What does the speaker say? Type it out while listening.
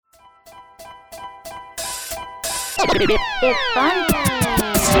It's fun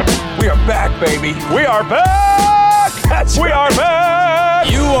time. We are back, baby. We are back. We are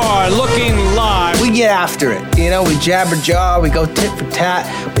back. You are looking live. We get after it. You know, we jabber jaw, we go tit for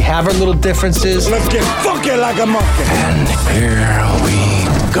tat, we have our little differences. Let's get funky like a monkey. And here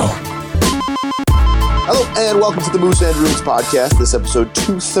we go. Hello, and welcome to the Moose and Roots podcast. This episode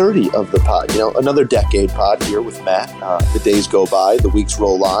 230 of the pod. You know, another decade pod here with Matt. The days go by, the weeks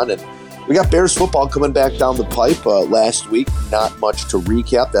roll on, and we got Bears football coming back down the pipe. Last week, not much to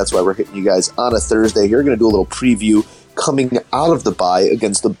recap. That's why we're hitting you guys on a Thursday here. Going to do a little preview coming out of the bye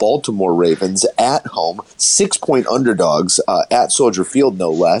against the Baltimore Ravens at home. 6-point underdogs at Soldier Field, no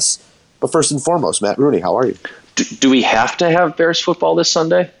less. But first and foremost, Matt Rooney, how are you? Do we have to have Bears football this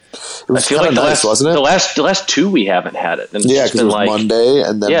Sunday? It was kind of nice, wasn't it? The last two we haven't had it. And yeah, because it was like, Monday,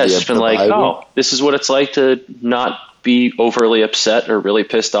 and then it's been like, oh, this is what it's like to not be overly upset or really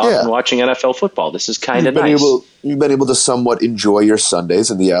pissed off when watching NFL football. This is kind of nice. You've been able to somewhat enjoy your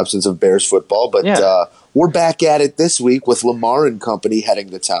Sundays in the absence of Bears football, but we're back at it this week with Lamar and company heading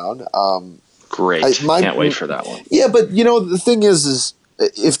to town. Great. Can't wait for that one. Yeah, but you know, the thing is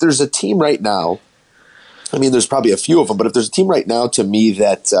if there's a team right now, I mean, there's probably a few of them, but if there's a team right now to me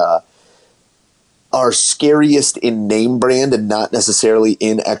that are scariest in name brand and not necessarily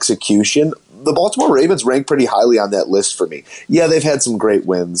in execution, the Baltimore Ravens rank pretty highly on that list for me. Yeah, they've had some great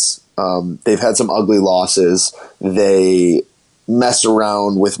wins. They've had some ugly losses. They mess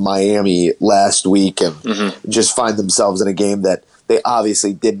around with Miami last week and just find themselves in a game that they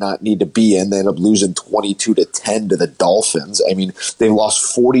obviously did not need to be in. They end up losing 22-10 to the Dolphins. I mean, they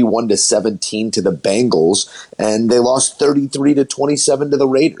lost 41-17 to the Bengals, and they lost 33-27 to the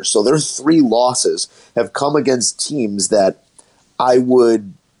Raiders. So their three losses have come against teams that I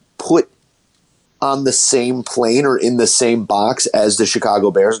would put on the same plane or in the same box as the Chicago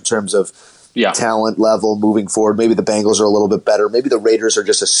Bears in terms of talent level moving forward. Maybe the Bengals are a little bit better. Maybe the Raiders are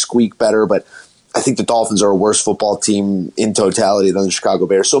just a squeak better, but I think the Dolphins are a worse football team in totality than the Chicago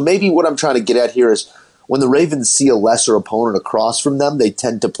Bears. So maybe what I'm trying to get at here is when the Ravens see a lesser opponent across from them, they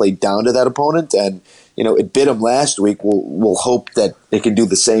tend to play down to that opponent. And, you know, it bit them last week. We'll hope that they can do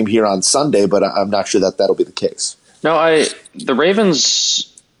the same here on Sunday, but I'm not sure that that'll be the case. No, the Ravens,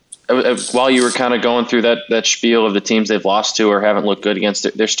 while you were kind of going through that spiel of the teams they've lost to or haven't looked good against,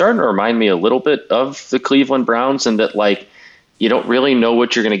 they're starting to remind me a little bit of the Cleveland Browns, and that, like, you don't really know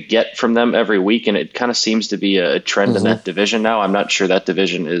what you're going to get from them every week, and it kind of seems to be a trend in that division now. I'm not sure that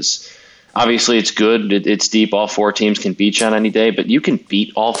division is – obviously it's good. It's deep. All four teams can beat you on any day, but you can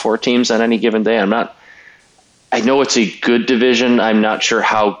beat all four teams on any given day. I know it's a good division. I'm not sure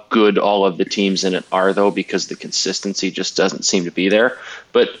how good all of the teams in it are, though, because the consistency just doesn't seem to be there.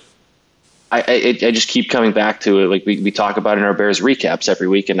 But I just keep coming back to it. Like we talk about in our Bears recaps every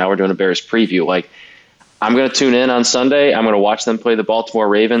week, and now we're doing a Bears preview. Like, I'm going to tune in on Sunday. I'm going to watch them play the Baltimore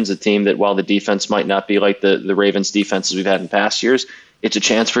Ravens, a team that, while the defense might not be like the Ravens defenses we've had in past years, it's a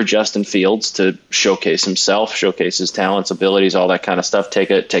chance for Justin Fields to showcase himself, showcase his talents, abilities, all that kind of stuff,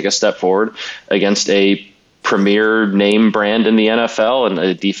 take a step forward against a premier name brand in the NFL and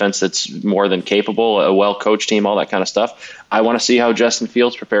a defense that's more than capable, a well-coached team, all that kind of stuff. I want to see how Justin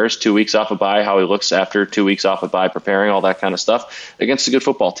Fields prepares 2 weeks off a bye, how he looks after 2 weeks off a bye, preparing, all that kind of stuff against a good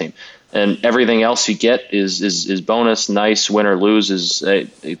football team. And everything else you get is bonus, nice, win or lose. I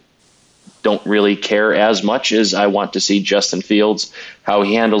don't really care as much as I want to see Justin Fields, how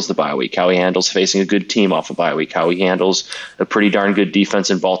he handles the bye week, how he handles facing a good team off a bye week, how he handles a pretty darn good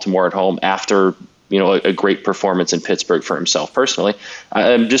defense in Baltimore at home after, you know, a great performance in Pittsburgh for himself personally.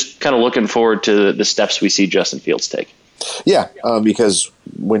 I'm just kind of looking forward to the steps we see Justin Fields take. Yeah, because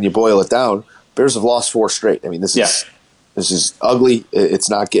when you boil it down, Bears have lost 4 straight. I mean, this is ugly. It's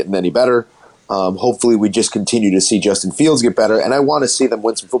not getting any better. Hopefully we just continue to see Justin Fields get better. And I want to see them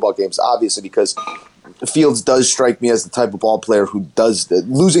win some football games, obviously, because Fields does strike me as the type of ball player who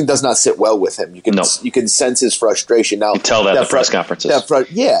losing does not sit well with him. You can sense his frustration. Now, you tell that at the press conferences.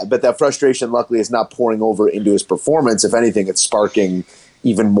 But that frustration luckily is not pouring over into his performance. If anything, it's sparking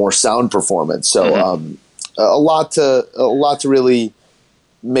even more sound performance. So a lot to really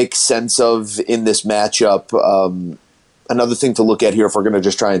make sense of in this matchup. Another thing to look at here, if we're going to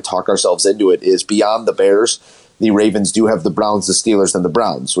just try and talk ourselves into it, is beyond the Bears, the Ravens do have the Browns, the Steelers, and the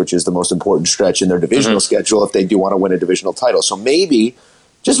Browns, which is the most important stretch in their divisional schedule if they do want to win a divisional title. So maybe,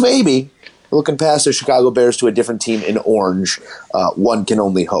 just maybe, looking past the Chicago Bears to a different team in orange, one can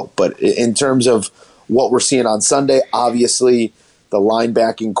only hope. But in terms of what we're seeing on Sunday, obviously the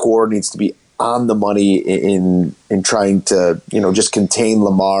linebacking core needs to be on the money in trying to just contain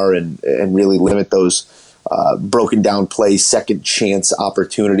Lamar and really limit those broken down plays, second chance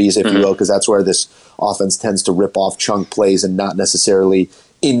opportunities, if you will, because that's where this offense tends to rip off chunk plays and not necessarily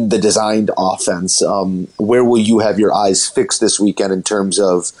in the designed offense. Where will you have your eyes fixed this weekend in terms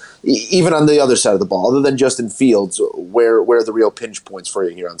of, even on the other side of the ball, other than Justin Fields, where are the real pinch points for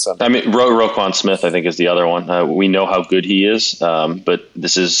you here on Sunday? I mean, Roquan Smith, I think, is the other one. We know how good he is, but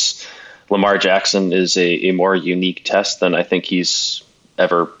this is Lamar Jackson is a more unique test than I think he's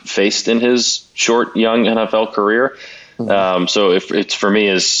ever faced in his short, young NFL career. So if it's for me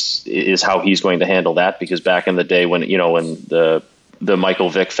is how he's going to handle that, because back in the day when the Michael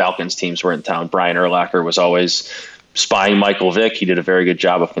Vick Falcons teams were in town, Brian Urlacher was always spying Michael Vick. He did a very good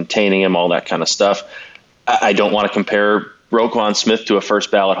job of containing him, all that kind of stuff. I don't want to compare Roquan Smith to a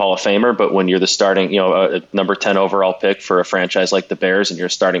first ballot Hall of Famer, but when you're the starting, a number 10 overall pick for a franchise like the Bears, and you're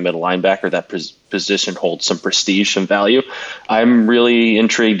a starting middle linebacker, that position holds some prestige, some value. I'm really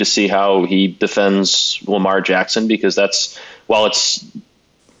intrigued to see how he defends Lamar Jackson, because while it's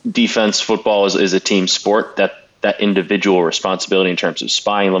defense, football is a team sport, that individual responsibility in terms of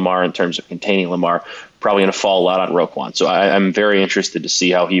spying Lamar, in terms of containing Lamar, probably going to fall a lot on Roquan. So I'm very interested to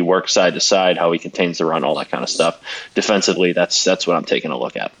see how he works side to side, how he contains the run, all that kind of stuff. Defensively, that's what I'm taking a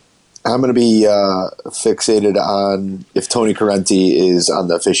look at. I'm going to be fixated on if Tony Correnti is on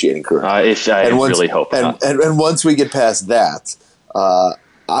the officiating crew. Really hope not. And once we get past that,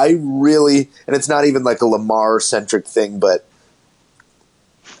 I really, and it's not even like a Lamar-centric thing, but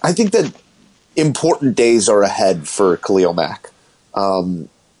I think that important days are ahead for Khalil Mack.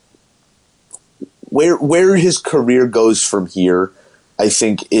 Where his career goes from here, I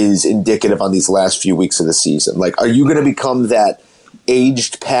think, is indicative on these last few weeks of the season. Like, are you going to become that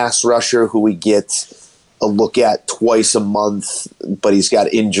aged pass rusher who we get a look at twice a month, but he's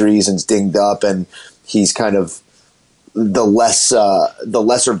got injuries and's dinged up, and he's kind of the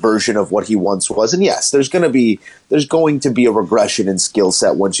lesser version of what he once was? And yes, there's going to be a regression in skill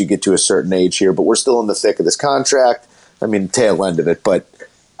set once you get to a certain age here, but we're still in the thick of this contract. I mean, tail end of it, but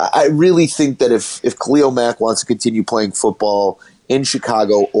I really think that if Khalil Mack wants to continue playing football in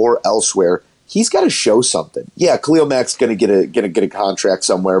Chicago or elsewhere, he's got to show something. Yeah, Khalil Mack's going to get a contract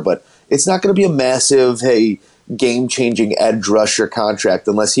somewhere, but it's not going to be a massive, game-changing edge rusher contract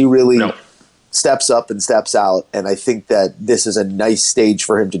unless he really steps up and steps out. And I think that this is a nice stage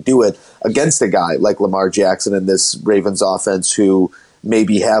for him to do it against a guy like Lamar Jackson and this Ravens offense, who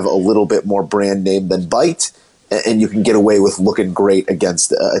maybe have a little bit more brand name than bite. And you can get away with looking great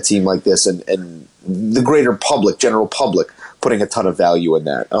against a team like this, and the greater public, general public, putting a ton of value in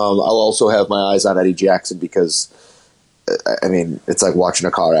that. I'll also have my eyes on Eddie Jackson, because, I mean, it's like watching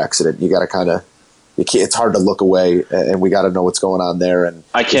a car accident. You got to kind of, it's hard to look away, and we got to know what's going on there. And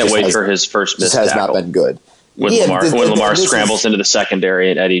I can't wait for his first missed tackle. Has not been good. When Lamar scrambles into the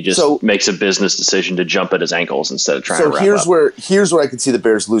secondary and Eddie just makes a business decision to jump at his ankles instead of trying to wrap up. Here's where I could see the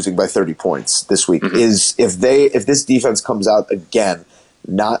Bears losing by 30 points this week, is if this defense comes out again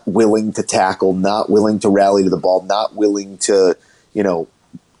not willing to tackle, not willing to rally to the ball, not willing to,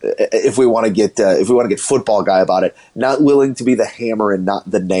 if we want to get football guy about it, not willing to be the hammer and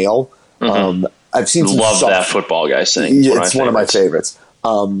not the nail. I've seen that football guy saying. It's one of my favorites.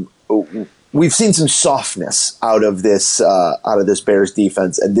 We've seen some softness out of this Bears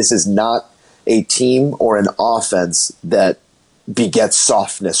defense, and this is not a team or an offense that begets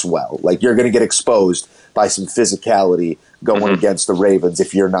softness well. Like, you're going to get exposed by some physicality going against the Ravens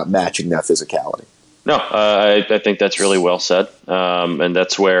if you're not matching that physicality. No, I think that's really well said, and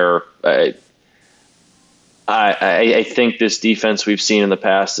that's where I think this defense we've seen in the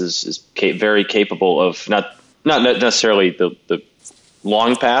past is very capable of not necessarily the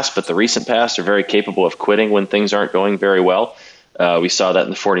long past, but the recent past are very capable of quitting when things aren't going very well. We saw that in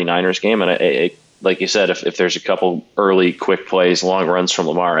the 49ers game, and I like you said, if there's a couple early quick plays, long runs from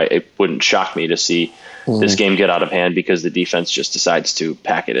Lamar, it wouldn't shock me to see this game get out of hand, because the defense just decides to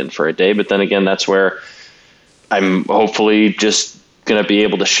pack it in for a day. But then again, that's where I'm hopefully just going to be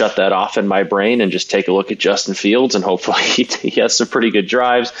able to shut that off in my brain and just take a look at Justin Fields, and hopefully he has some pretty good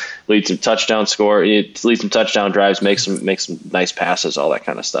drives, lead some touchdown drives, make some nice passes, all that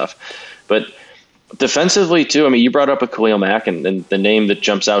kind of stuff. But defensively too, I mean, you brought up a Khalil Mack, and the name that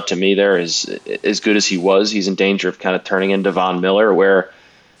jumps out to me there is, as good as he was, he's in danger of kind of turning into Von Miller, where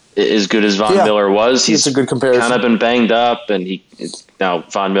as good as Von Miller was, he's a good comparison. Kind of been banged up, and now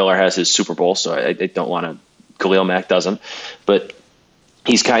Von Miller has his Super Bowl, so I don't want to. Khalil Mack doesn't, but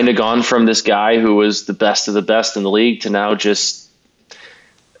he's kind of gone from this guy who was the best of the best in the league to now just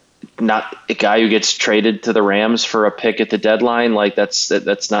not a guy who gets traded to the Rams for a pick at the deadline. Like, that's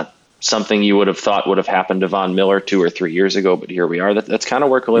not something you would have thought would have happened to Von Miller 2 or 3 years ago, but here we are. That's kind of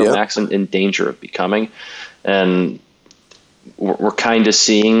where Khalil Mack's in danger of becoming. And we're kind of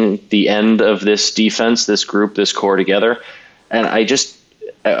seeing the end of this defense, this group, this core together. And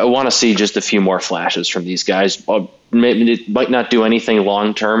I want to see just a few more flashes from these guys. Maybe it might not do anything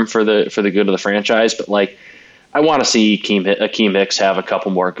long term for the good of the franchise, but like I want to see Akeem Hicks have a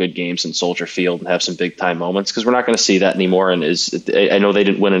couple more good games in Soldier Field and have some big time moments, because we're not going to see that anymore. And I know they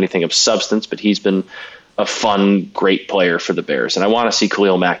didn't win anything of substance, but he's been a fun, great player for the Bears. And I want to see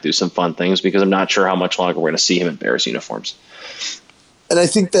Khalil Mack do some fun things, because I'm not sure how much longer we're going to see him in Bears uniforms. And I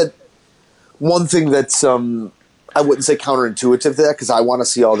think that one thing that's I wouldn't say counterintuitive to that, because I want to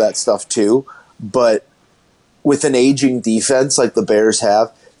see all that stuff too, but with an aging defense like the Bears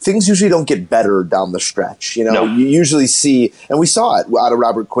have, things usually don't get better down the stretch. You usually see, and we saw it out of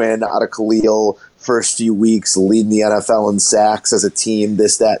Robert Quinn, out of Khalil, first few weeks, leading the NFL in sacks as a team,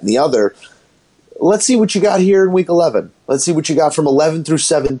 this, that, and the other. Let's see what you got here in week 11. Let's see what you got from 11 through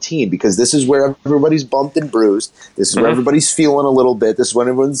 17, because this is where everybody's bumped and bruised. This is where everybody's feeling a little bit. This is when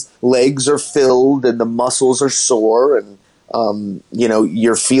everyone's legs are filled and the muscles are sore, and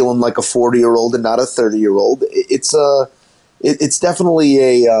you're feeling like a 40-year-old and not a 30-year-old. It's definitely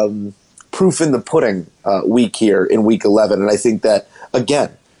a proof in the pudding week here in week 11. And I think that,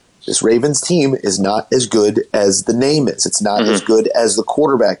 again, this Ravens team is not as good as the name is. It's not as good as the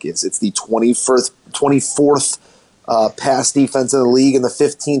quarterback is. It's the 24th pass defense in the league and the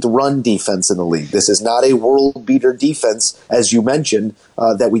 15th run defense in the league. This is not a world beater defense, as you mentioned,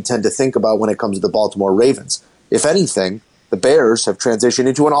 that we tend to think about when it comes to the Baltimore Ravens. If anything, the Bears have transitioned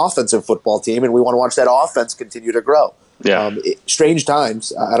into an offensive football team, and we want to watch that offense continue to grow. Yeah. Strange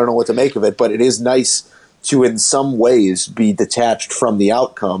times. I don't know what to make of it, but it is nice to, in some ways, be detached from the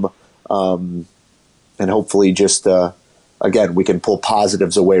outcome, and hopefully just, again, we can pull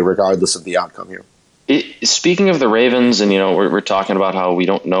positives away regardless of the outcome here. Speaking of the Ravens, and we're talking about how we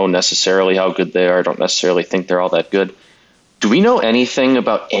don't know necessarily how good they are, don't necessarily think they're all that good. Do we know anything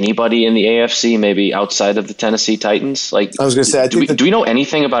about anybody in the AFC, maybe outside of the Tennessee Titans? Like, I was going to say, do we know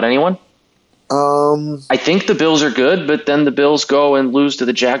anything about anyone? I think the Bills are good, but then the Bills go and lose to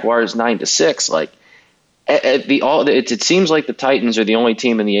the Jaguars 9-6. Like, it seems like the Titans are the only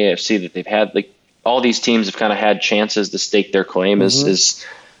team in the AFC that they've had. Like, all these teams have kind of had chances to stake their claim as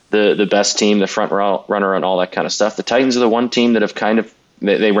the best team, the front runner, and all that kind of stuff. The Titans are the one team that have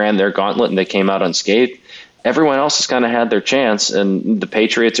they ran their gauntlet and they came out unscathed. Everyone else has kind of had their chance, and the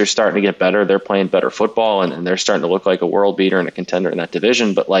Patriots are starting to get better. They're playing better football, and they're starting to look like a world beater and a contender in that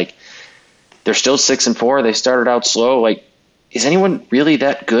division. But like, they're still 6-4. They started out slow. Like, is anyone really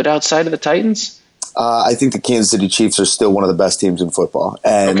that good outside of the Titans? I think the Kansas City Chiefs are still one of the best teams in football,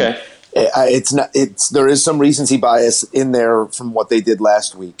 and there is some recency bias in there from what they did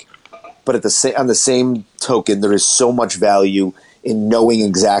last week. But on the same token, there is so much value in knowing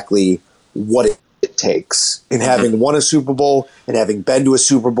exactly what it takes, in having won a Super Bowl, and having been to a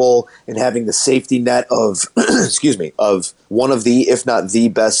Super Bowl, and having the safety net of of one of the, if not the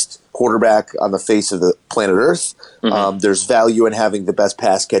best quarterback on the face of the planet Earth. There's value in having the best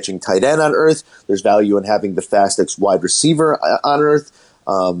pass catching tight end on Earth. There's value in having the fastest wide receiver on Earth.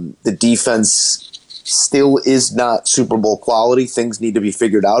 The defense still is not Super Bowl quality. Things need to be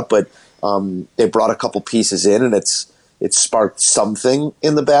figured out, but they brought a couple pieces in, and it's sparked something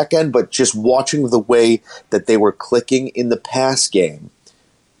in the back end. But just watching the way that they were clicking in the pass game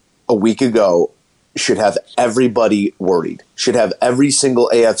a week ago should have everybody worried. Should have every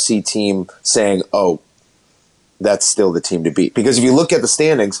single AFC team saying, oh, that's still the team to beat. Because if you look at the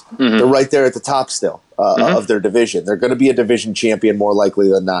standings, they're right there at the top still of their division. They're going to be a division champion more likely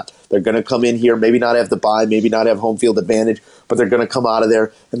than not. They're going to come in here, maybe not have the bye, maybe not have home field advantage, but they're going to come out of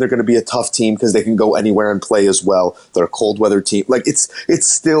there, and they're going to be a tough team because they can go anywhere and play as well. They're a cold weather team. Like, it's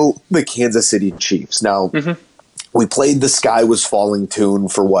still the Kansas City Chiefs. Now, we played the sky was falling tune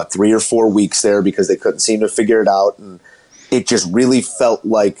for 3 or 4 weeks there because they couldn't seem to figure it out, and it just really felt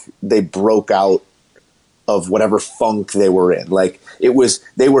like they broke out of whatever funk they were in. Like, they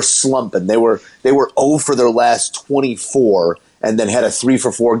were slumping. They were 0 for their last 24, and then had a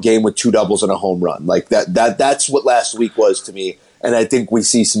 3-for-4 game with 2 doubles and a home run. Like that's what last week was to me. And I think we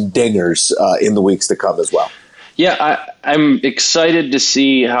see some dingers in the weeks to come as well. Yeah, I'm excited to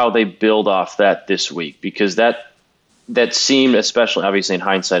see how they build off that this week, because that seemed, especially obviously in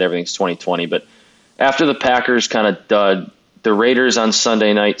hindsight, everything's 2020, but after the Packers kind of dud the Raiders on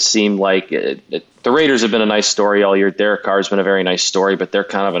Sunday night seem like the Raiders have been a nice story all year. Derek Carr's been a very nice story, but they're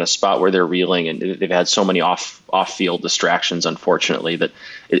kind of in a spot where they're reeling, and they've had so many off-field distractions, unfortunately, that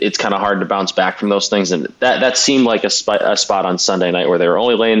it's kind of hard to bounce back from those things. And that seemed like a spot on Sunday night where they were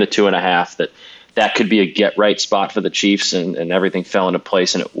only laying the 2.5, that could be a get-right spot for the Chiefs, and everything fell into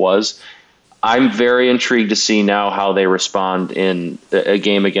place, and it was. I'm very intrigued to see now how they respond in a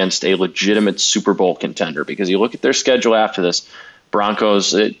game against a legitimate Super Bowl contender, because you look at their schedule after this.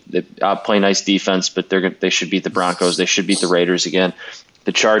 Broncos, they play nice defense, but they should beat the Broncos. They should beat the Raiders again.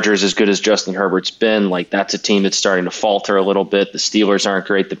 The Chargers, as good as Justin Herbert's been, that's a team that's starting to falter a little bit. The Steelers aren't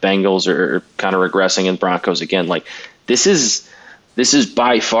great. The Bengals are kind of regressing, and Broncos again. This is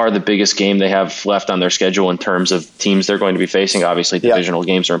by far the biggest game they have left on their schedule in terms of teams they're going to be facing. Obviously, divisional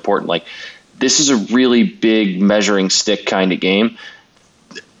games are important. This is a really big measuring stick kind of game.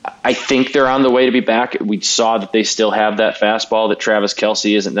 I think they're on the way to be back. We saw that they still have that fastball, that Travis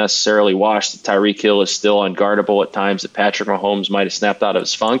Kelce isn't necessarily washed, that Tyreek Hill is still unguardable at times, that Patrick Mahomes might have snapped out of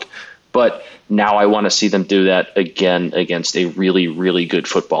his funk. But now I want to see them do that again against a really, really good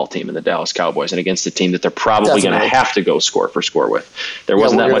football team in the Dallas Cowboys, and against a team that they're probably going to have to go score for score with. There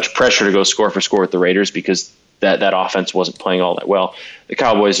wasn't that much pressure to go score for score with the Raiders because that offense wasn't playing all that well. The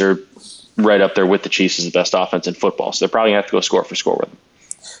Cowboys are right up there with the Chiefs as the best offense in football, so they're probably going to have to go score for score with them.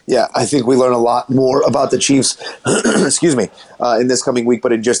 Yeah, I think we learn a lot more about the Chiefs, excuse me, in this coming week.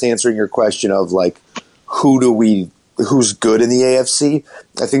 But in just answering your question of who's good in the AFC,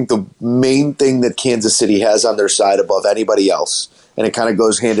 I think the main thing that Kansas City has on their side above anybody else, and it kind of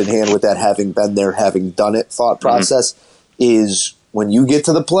goes hand in hand with that having been there, having done it thought process, is when you get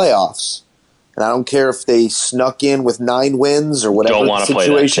to the playoffs, and I don't care if they snuck in with 9 wins or whatever the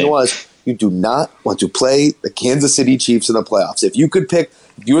situation was, you do not want to play the Kansas City Chiefs in the playoffs. If you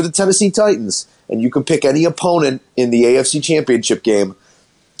were the Tennessee Titans and you could pick any opponent in the AFC Championship game,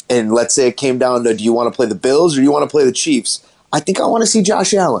 and let's say it came down to, do you want to play the Bills or do you want to play the Chiefs? I think I want to see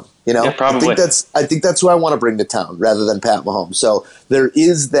Josh Allen. Yeah, probably. I think that's who I want to bring to town rather than Pat Mahomes. So there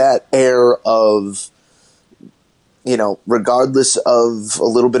is that air of, regardless of a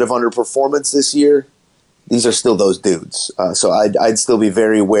little bit of underperformance this year, these are still those dudes. So I'd still be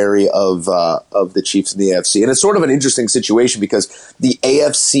very wary of the Chiefs in the AFC. And it's sort of an interesting situation because the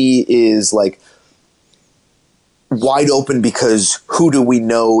AFC is wide open because who do we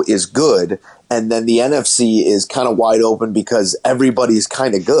know is good? And then the NFC is kind of wide open because everybody's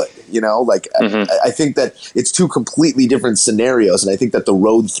kind of good. I think that it's two completely different scenarios. And I think that the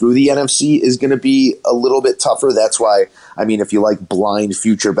road through the NFC is going to be a little bit tougher. That's why, if you like blind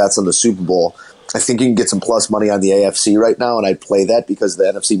future bets on the Super Bowl, I think you can get some plus money on the AFC right now, and I'd play that because the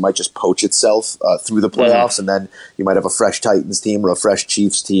NFC might just poach itself through the playoffs, and then you might have a fresh Titans team or a fresh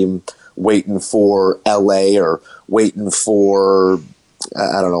Chiefs team waiting for LA or waiting for,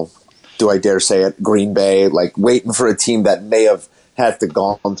 I don't know, do I dare say it, Green Bay, waiting for a team that may have had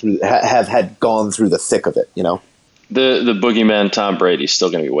gone through the thick of it, The boogeyman Tom Brady's still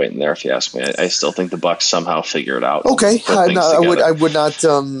going to be waiting there, if you ask me. I still think the Bucs somehow figure it out. Okay, I would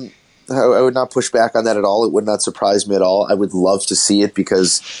not push back on that at all. It would not surprise me at all. I would love to see it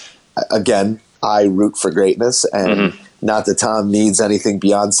because, again, I root for greatness, and not that Tom needs anything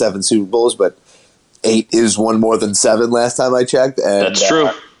beyond 7 Super Bowls, but 8 is one more than 7 last time I checked. And that's true.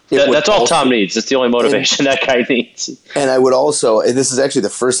 That's all Tom needs. That's the only motivation that guy needs. And I would also, and this is actually the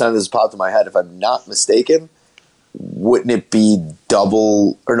first time this has popped in my head, if I'm not mistaken, wouldn't it be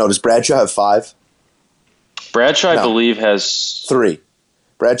double, or no, does Bradshaw have 5? Bradshaw, I believe, has 3.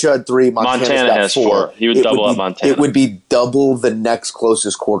 Bradshaw had 3. Montana has 4. He would double up Montana. It would be double the next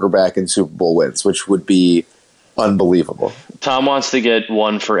closest quarterback in Super Bowl wins, which would be unbelievable. Tom wants to get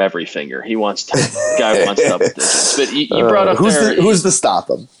 1 for every finger. He wants to. Guy wants double digits. But you brought up who's to stop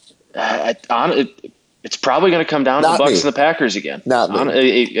him? It's probably going to come down to the Bucs and the Packers again.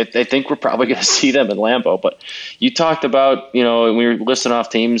 I think we're probably going to see them in Lambeau. But you talked about, when we were listing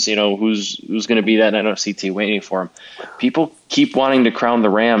off teams, who's going to be that NFC team waiting for them. People keep wanting to crown the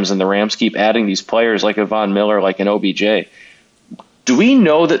Rams, and the Rams keep adding these players like a Von Miller, like an OBJ. Do we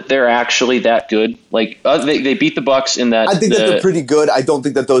know that they're actually that good? They beat the Bucs in that. I think that they're pretty good. I don't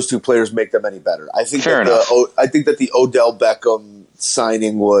think that those 2 players make them any better. I think I think that the Odell Beckham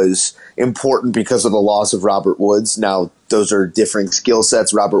signing was important because of the loss of Robert Woods. Now, those are different skill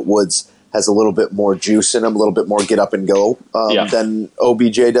sets. Robert Woods has a little bit more juice in him, a little bit more get up and go than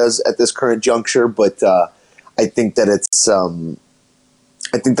OBJ does at this current juncture. But I think that it's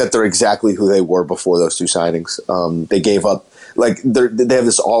I think that they're exactly who they were before those 2 signings. They gave up. They have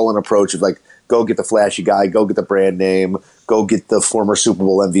this all-in approach of go get the flashy guy, go get the brand name, go get the former Super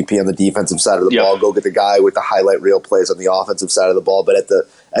Bowl MVP on the defensive side of the ball, go get the guy with the highlight reel plays on the offensive side of the ball. But at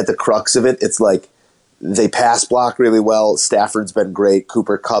the crux of it, it's like they pass block really well. Stafford's been great.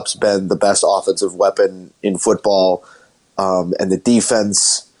 Cooper Kupp's been the best offensive weapon in football. And the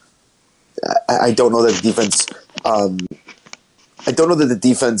defense, I don't know that the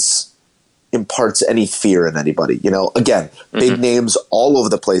defense imparts any fear in anybody. Again, big names all over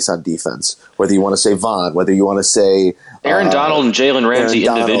the place on defense, whether you want to say Vaughn, whether you want to say Aaron Donald and Jalen Ramsey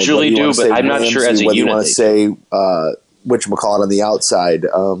individually do, but I'm not sure as a unit. Whether you want to say whatchamacallit on the outside,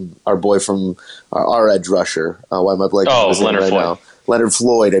 our boy from our edge rusher. Why am I blanking on his name right now? Leonard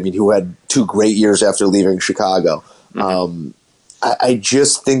Floyd, who had 2 great years after leaving Chicago. I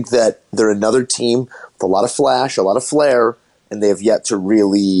just think that they're another team with a lot of flash, a lot of flair, and they have yet to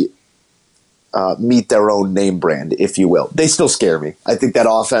really meet their own name brand, if you will. They still scare me. I think that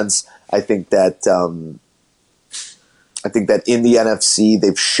offense. I think that in the NFC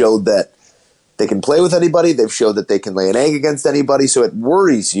they've showed that they can play with anybody. They've showed that they can lay an egg against anybody. So it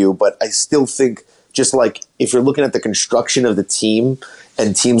worries you, but I still think, just like if you're looking at the construction of the team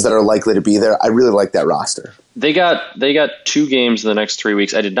and teams that are likely to be there, I really like that roster. They got 2 games in the next 3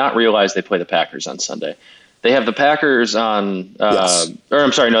 weeks. I did not realize they play the Packers on Sunday. They have the Packers on, they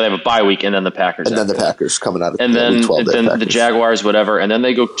have a bye week and then the Packers. And then the Packers coming out of and then, week 12. And then the Jaguars, whatever, and then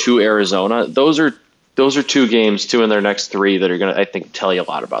they go to Arizona. Those are 2 games, 2 in their next 3 that are going to, I think, tell you a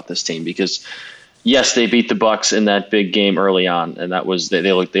lot about this team because, yes, they beat the Bucs in that big game early on, and that was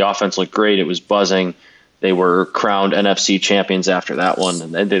the offense looked great. It was buzzing. They were crowned NFC champions after that one,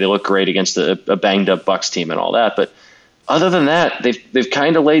 and they looked great against a banged up Bucs team and all that. But other than that, they've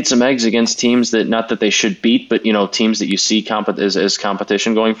kind of laid some eggs against teams that not that they should beat, but teams that you see as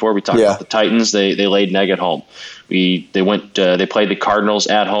competition going forward. We talked about the Titans; they laid an egg at home. They played the Cardinals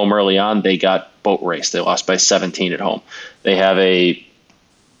at home early on. They got boat raced. They lost by 17 at home. They have a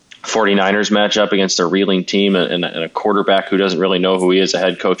 49ers matchup against a reeling team and a quarterback who doesn't really know who he is, a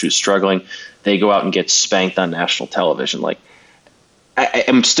head coach who's struggling. They go out and get spanked on national television.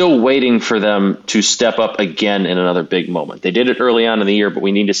 I'm still waiting for them to step up again in another big moment. They did it early on in the year, but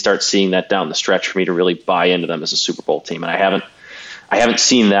we need to start seeing that down the stretch for me to really buy into them as a Super Bowl team. And I haven't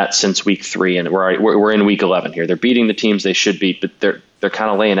seen that since week 3, and we're in week 11 here. They're beating the teams they should beat, but they're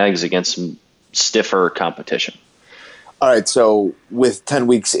kind of laying eggs against some stiffer competition. All right, so with 10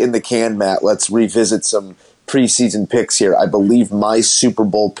 weeks in the can, Matt, let's revisit some preseason picks here. I believe my Super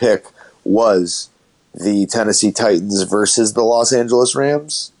Bowl pick was the Tennessee Titans versus the Los Angeles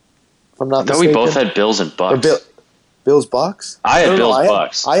Rams, if I'm not mistaken. We both had Bills and Bucks. Bills Bucks? I had Bills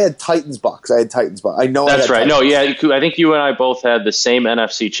Bucks. I had Titans Bucks. I know that's right. Titans. No, yeah, I think you and I both had the same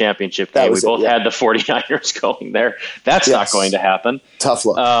NFC Championship game. We both had the 49ers going there. That's not going to happen. Tough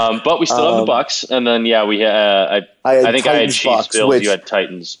luck. But we still have the Bucks, and then we had. I think Titans, I had Chiefs Bucks, Bills. You had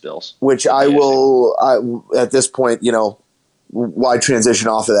Titans Bills. Which I will at this point, why transition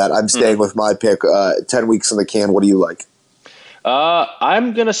off of that? I'm staying with my pick. 10 weeks in the can. What do you like?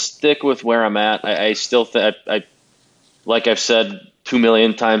 I'm gonna stick with where I'm at. I still think like I've said 2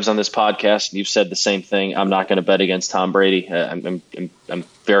 million times on this podcast, and you've said the same thing. I'm not going to bet against Tom Brady. I'm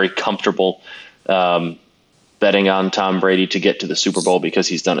very comfortable betting on Tom Brady to get to the Super Bowl because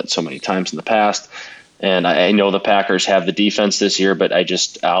he's done it so many times in the past. And I know the Packers have the defense this year, but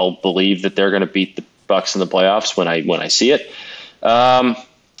I'll believe that they're going to beat the Bucs in the playoffs when I see it.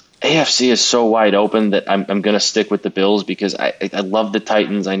 AFC is so wide open that I'm going to stick with the Bills because I love the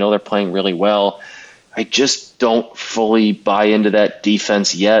Titans. I know they're playing really well. I just don't fully buy into that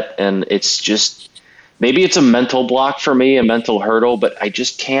defense yet, and it's just maybe it's a mental block for me, a mental hurdle, but I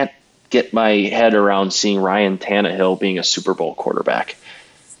just can't get my head around seeing Ryan Tannehill being a Super Bowl quarterback.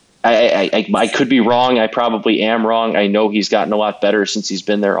 I could be wrong. I probably am wrong. I know he's gotten a lot better since he's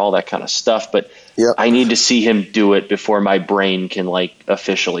been there, all that kind of stuff, but I need to see him do it before my brain can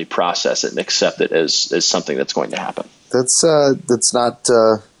officially process it and accept it as something that's going to happen.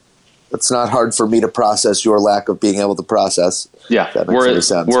 That's not hard for me to process your lack of being able to process. Yeah, that makes any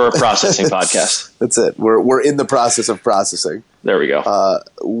sense. We're a processing podcast. That's it. We're in the process of processing. There we go.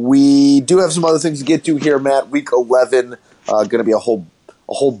 We do have some other things to get to here, Matt. Week 11 going to be a whole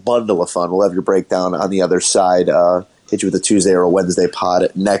bundle of fun. We'll have your breakdown on the other side. Hit you with a Tuesday or a Wednesday pod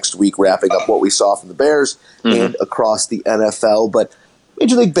next week, wrapping up what we saw from the Bears and across the NFL. But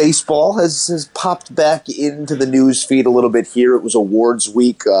Major League Baseball has popped back into the news feed a little bit here. It was awards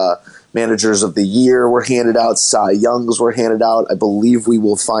week. Managers of the Year were handed out. Cy Youngs were handed out. I believe we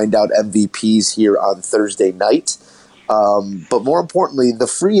will find out MVPs here on Thursday night. But more importantly, the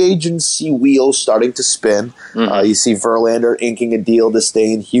free agency wheel starting to spin. You see Verlander inking a deal to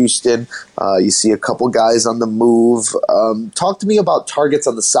stay in Houston. You see a couple guys on the move. Talk to me about targets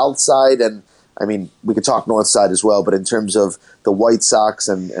on the south side, and I mean, we could talk north side as well, but in terms of the White Sox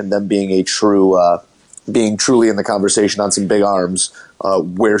and them being a true being truly in the conversation on some big arms,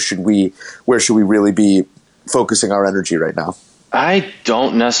 where should we really be focusing our energy right now? I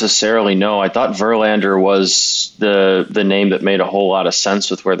don't necessarily know. I thought Verlander was the name that made a whole lot of sense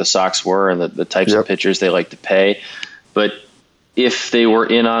with where the Sox were and the types of pitchers they like to pay. But if they were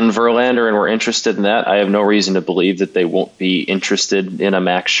in on Verlander and were interested in that, I have no reason to believe that they won't be interested in a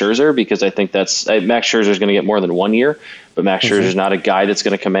Max Scherzer, because I think Max Scherzer is going to get more than 1 year, but Max Scherzer is not a guy that's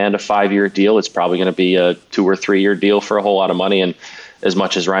going to command a 5-year deal. It's probably going to be a 2 or 3 year deal for a whole lot of money. And as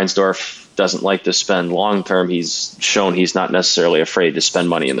much as Reinsdorf doesn't like to spend long term, he's shown he's not necessarily afraid to spend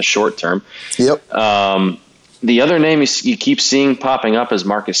money in the short term. Yep. The other name you keep seeing popping up is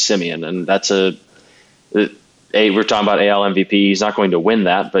Marcus Semien, and that's we're talking about AL MVP. He's not going to win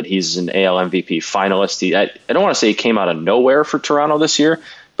that, but he's an AL MVP finalist. I don't want to say he came out of nowhere for Toronto this year,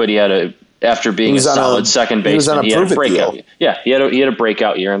 but he had after being a solid second baseman, he had a breakout. Yeah, he had a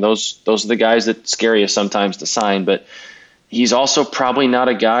breakout year, and those are the guys that scare you sometimes to sign. But he's also probably not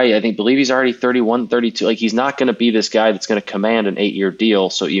a guy. Believe he's already 31, 32. Like, he's not going to be this guy that's going to command an 8-year deal.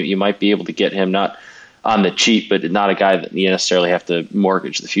 So you might be able to get him not on the cheap, but not a guy that you necessarily have to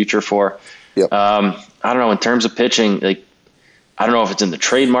mortgage the future for. Yep. I don't know. In terms of pitching, like, I don't know if it's in the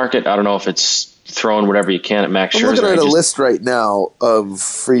trade market. I don't know if it's throwing whatever you can at Max Scherzer. I'm looking at a list right now of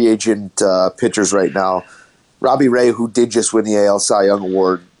free agent pitchers right now. Robbie Ray, who did just win the AL Cy Young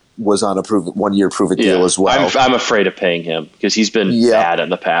Award, was on a 1-year prove-it deal as well. I'm afraid of paying him because he's been bad in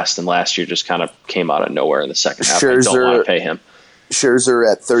the past, and last year just kind of came out of nowhere in the second half. I don't want to pay him.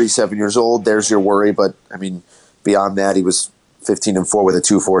 Scherzer at 37 years old, there's your worry. But, I mean, beyond that, he was 15-4 with a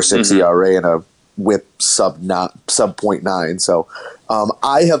 2.46 ERA and a whip sub 0.9. So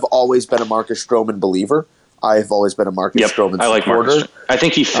I have always been a Marcus Stroman believer. I have always been a Marcus Stroman supporter. I like Marcus. I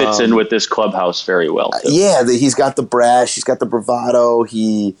think he fits in with this clubhouse very well, too. Yeah, he's got the brash, he's got the bravado,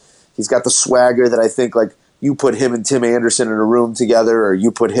 he's got the swagger that I think, like, you put him and Tim Anderson in a room together, or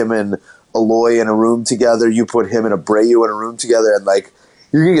you put him and Eloy in a room together, you put him and Abreu in a room together, and, like,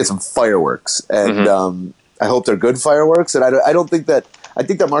 you're going to get some fireworks. And I hope they're good fireworks. And I don't think that – I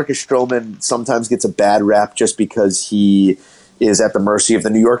think that Marcus Stroman sometimes gets a bad rap just because he is at the mercy of the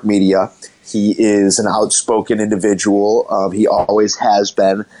New York media. He is an outspoken individual. He always has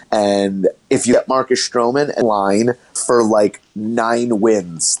been. And if you get Marcus Stroman in line for like 9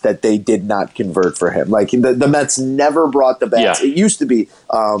 wins that they did not convert for him, like the Mets never brought the bats. It used to be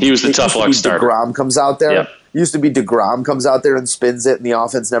he was the tough luck starter. DeGrom comes out there. Yep. It used to be DeGrom comes out there and spins it, and the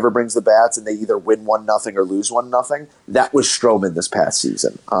offense never brings the bats, and they either win 1-0 or lose 1-0. That was Stroman this past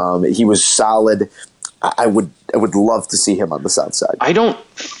season. He was solid. I would love to see him on the south side. I don't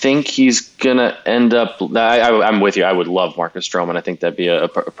think he's gonna end up. I'm with you. I would love Marcus Stroman. I think that'd be a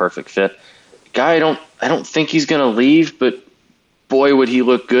perfect fit. Guy, I don't think he's gonna leave, but boy, would he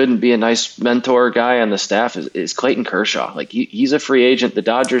look good and be a nice mentor guy on the staff. Is Clayton Kershaw. Like, he's a free agent. The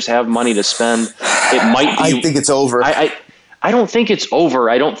Dodgers have money to spend. It might be. I think it's over. I don't think it's over.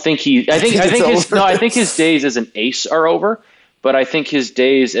 I don't think he. I think his days as an ace are over. But I think his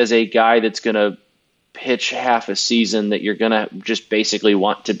days as a guy that's gonna pitch half a season, that you're going to just basically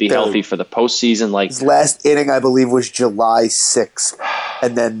want to be healthy for the postseason. Like, his last inning, I believe, was July 6th,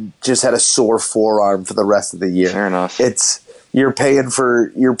 and then just had a sore forearm for the rest of the year. Fair enough. You're paying for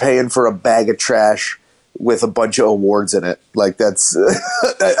a bag of trash with a bunch of awards in it. Like, that's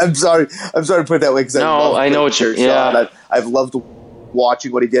I'm sorry to put it that way, because I know what you're. Yeah, I've loved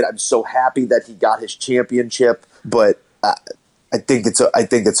watching what he did. I'm so happy that he got his championship, but I think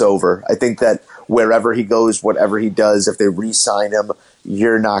it's over. I think that wherever he goes, whatever he does, if they re-sign him,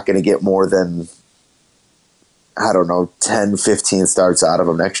 you're not going to get more than, I don't know, 10, 15 starts out of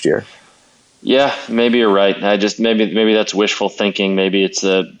him next year. Yeah, maybe you're right. Maybe that's wishful thinking. Maybe it's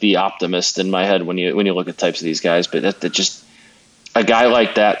the optimist in my head when you look at types of these guys. But that just, a guy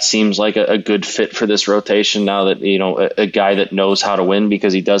like that seems like a good fit for this rotation now that, a guy that knows how to win,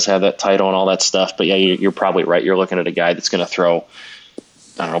 because he does have that title and all that stuff. But yeah, you're probably right. You're looking at a guy that's going to throw,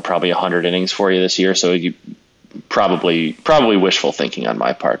 I don't know, probably 100 innings for you this year. So you probably wishful thinking on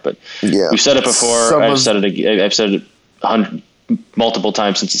my part. But we've said it before. I've said it multiple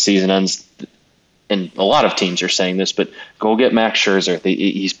times since the season ends. And a lot of teams are saying this, but go get Max Scherzer.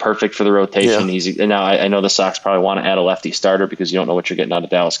 He's perfect for the rotation. And now I know the Sox probably want to add a lefty starter because you don't know what you're getting out of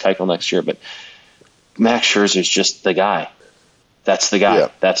Dallas Keuchel next year, but Max Scherzer is just the guy. That's the guy. Yeah.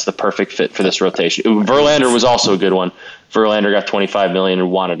 That's the perfect fit for this rotation. Verlander was also a good one. Verlander got $25 million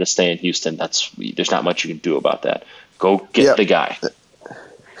and wanted to stay in Houston. There's not much you can do about that. Go get the guy.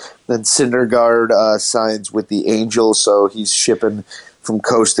 Then Syndergaard signs with the Angels, so he's shipping from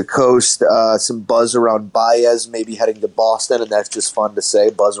coast to coast. Some buzz around Baez, maybe heading to Boston, and that's just fun to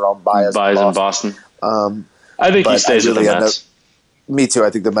say. Buzz around Baez in Boston. I think he stays with the Mets. Me too. I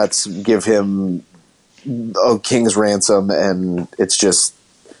think the Mets give him a king's ransom, and it's just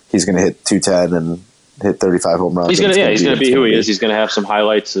he's going to hit 210 and hit 35 home runs. He's going to be who he is. He's going to have some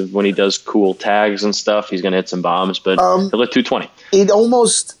highlights of when he does cool tags and stuff. He's going to hit some bombs, but he'll hit 220. It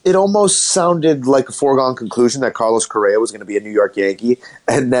almost sounded like a foregone conclusion that Carlos Correa was going to be a New York Yankee,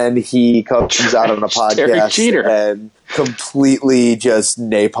 and then he comes out on a podcast and completely just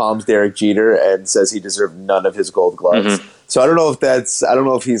napalms Derek Jeter and says he deserved none of his Gold Gloves. Mm-hmm. So I don't know if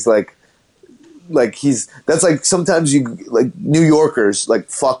he's that's like sometimes you like New Yorkers like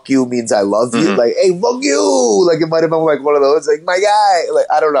fuck you means I love you, like hey fuck you, like it might have been like one of those like my guy, like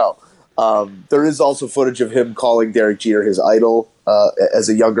I don't know. There is also footage of him calling Derek Jeter his idol as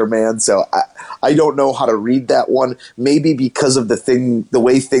a younger man, so I don't know how to read that one. Maybe because of the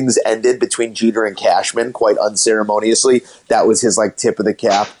way things ended between Jeter and Cashman, quite unceremoniously, that was his like tip of the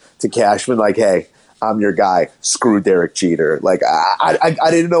cap to Cashman, like hey, I'm your guy. Screw Derek Jeter. Like I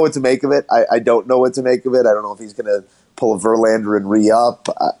didn't know what to make of it. I don't know what to make of it. I don't know if he's going to pull a Verlander and re-up.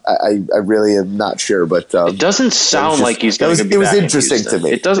 I really am not sure. But it doesn't sound like he's going to be back. It was interesting to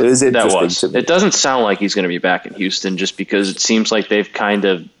me. It doesn't sound like he's going to be back in Houston just because it seems like they've kind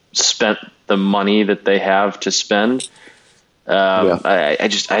of spent the money that they have to spend. There's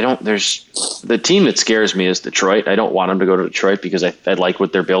the team that scares me is Detroit. I don't want them to go to Detroit because I like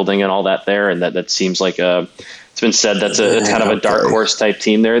what they're building and all that there. And that seems like it's been said that's it's kind of a dark horse type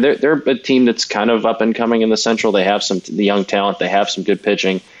team there. They're a team that's kind of up and coming in the Central. They have the young talent. They have some good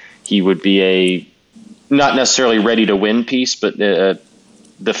pitching. He would be a not necessarily ready to win piece, but the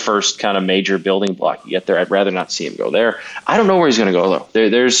first kind of major building block you get there. I'd rather not see him go there. I don't know where he's going to go though.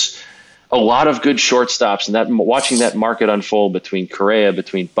 There's a lot of good shortstops, and watching that market unfold between Correa,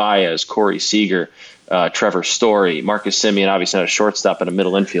 between Baez, Corey Seager, Trevor Story, Marcus Semien, obviously not a shortstop and a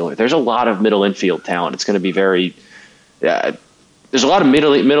middle infielder. There's a lot of middle infield talent. It's going to be there's a lot of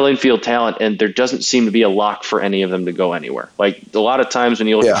middle infield talent, and there doesn't seem to be a lock for any of them to go anywhere. Like a lot of times when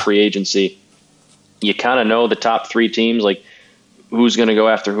you look at free agency, you kind of know the top three teams, like who's going to go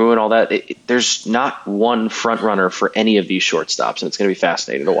after who and all that. There's not one front runner for any of these shortstops, and it's going to be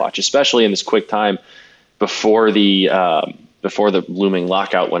fascinating to watch, especially in this quick time before the looming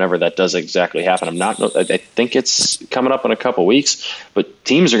lockout, whenever that does exactly happen. I think it's coming up in a couple weeks, but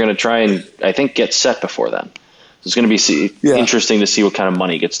teams are going to try and, I think, get set before then. It's going to be interesting to see what kind of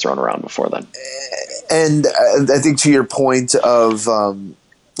money gets thrown around before then. And I think to your point of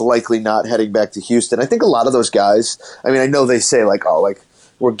likely not heading back to Houston, I think a lot of those guys, I mean, I know they say like, oh, like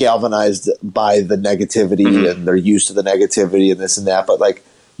we're galvanized by the negativity and they're used to the negativity and this and that, but like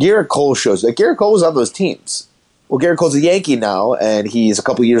Garrett Cole shows that Garrett Cole was on those teams. Well, Garrett Cole's a Yankee now, and he's a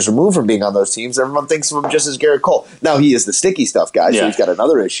couple years removed from being on those teams. Everyone thinks of him just as Garrett Cole. Now he is the sticky stuff guy, so he's got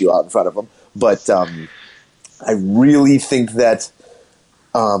another issue out in front of him. But I really think that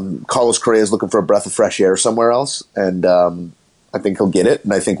Carlos Correa is looking for a breath of fresh air somewhere else, and I think he'll get it.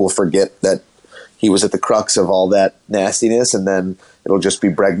 And I think we'll forget that he was at the crux of all that nastiness, and then it'll just be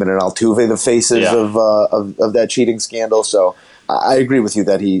Bregman and Altuve, the faces of that cheating scandal. So I agree with you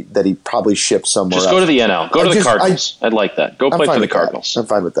that he probably shipped somewhere else. Just go to the NL. Go to the Cardinals. I'd like that. Go play for the Cardinals. I'm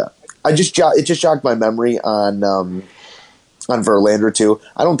fine with that. It just jogged my memory on Verlander too.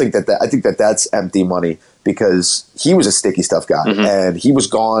 I don't think I think that's empty money because he was a sticky stuff guy and he was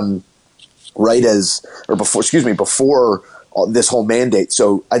gone before this whole mandate.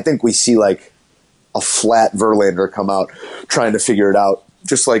 So I think we see like a flat Verlander come out trying to figure it out,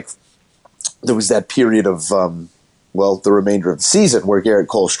 just like there was that period of the remainder of the season where Garrett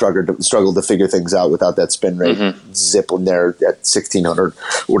Cole struggled to figure things out without that spin rate zip in there at 1,600,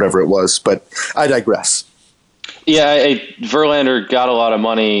 whatever it was. But I digress. Yeah, Verlander got a lot of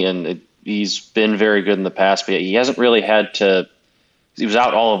money, and he's been very good in the past, but he hasn't really had to – he was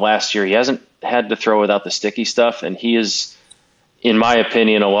out all of last year. He hasn't had to throw without the sticky stuff, and he is, in my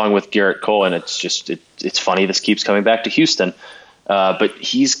opinion, along with Garrett Cole, and it's funny this keeps coming back to Houston, but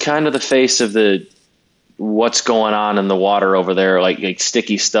he's kind of the face of the – what's going on in the water over there, like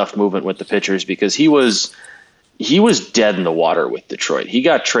sticky stuff movement with the pitchers, because he was dead in the water with Detroit. He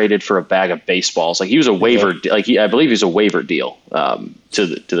got traded for a bag of baseballs. Like he was a waiver, I believe he's a waiver deal to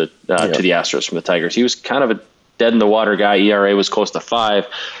the Astros from the Tigers. He was kind of a dead in the water guy. ERA was close to 5,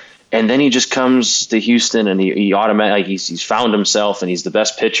 And then he just comes to Houston, and he automatically he's found himself, and he's the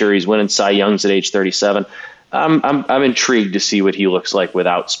best pitcher. He's winning Cy Youngs at age 37. I'm intrigued to see what he looks like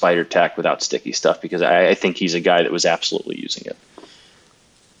without spider tack, without sticky stuff, because I think he's a guy that was absolutely using it.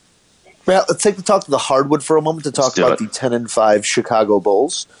 Well, let's take the talk to the hardwood for a moment to talk about the 10-5 Chicago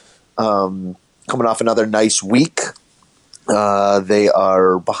Bulls. Coming off another nice week. They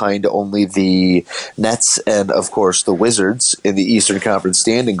are behind only the Nets and, of course, the Wizards in the Eastern Conference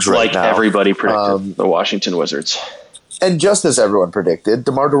standings right now. Like everybody predicted, the Washington Wizards. And just as everyone predicted,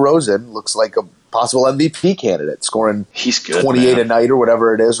 DeMar DeRozan looks like a possible MVP candidate, scoring He's good, 28 man. a night or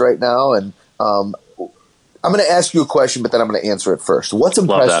whatever it is right now. And I'm going to ask you a question, but then I'm going to answer it first. What's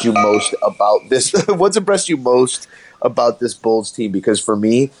impressed you most about this? What's impressed you most about this Bulls team? Because for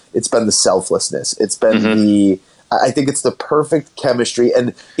me, it's been the selflessness. It's been I think it's the perfect chemistry,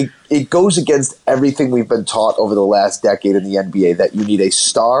 and it goes against everything we've been taught over the last decade in the NBA, that you need a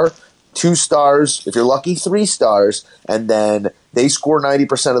star, 2 stars, if you're lucky, 3 stars, and then they score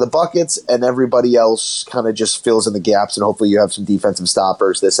 90% of the buckets, and everybody else kind of just fills in the gaps, and hopefully you have some defensive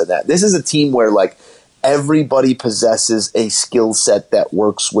stoppers, this and that. This is a team where, like, everybody possesses a skill set that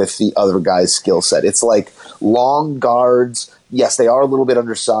works with the other guy's skill set. It's like long guards. Yes, they are a little bit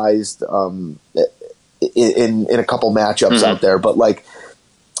undersized in a couple matchups out there, but like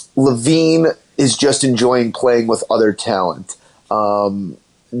LaVine is just enjoying playing with other talent.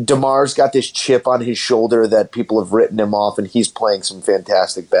 DeMar's got this chip on his shoulder that people have written him off, and he's playing some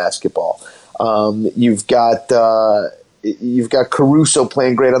fantastic basketball. You've got Caruso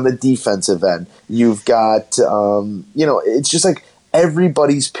playing great on the defensive end. You've got it's just like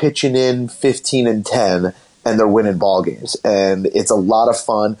everybody's pitching in 15 and 10. And they're winning ball games, and it's a lot of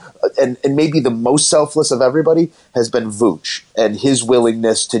fun. And maybe the most selfless of everybody has been Vooch and his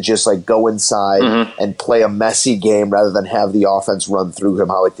willingness to just like go inside and play a messy game rather than have the offense run through him,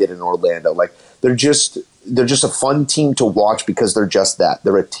 how it did in Orlando. Like they're just a fun team to watch because they're just that.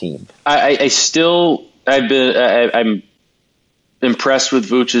 They're a team. I'm impressed with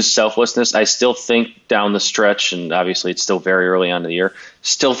Vooch's selflessness. I still think down the stretch, and obviously it's still very early on in the year,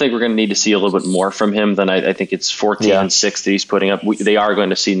 still think we're going to need to see a little bit more from him than I think it's 14 and 6 that he's putting up. They are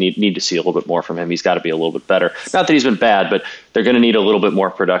going to need to see a little bit more from him. He's got to be a little bit better. Not that he's been bad, but they're going to need a little bit more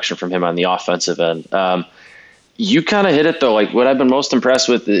production from him on the offensive end. You kind of hit it though. Like what I've been most impressed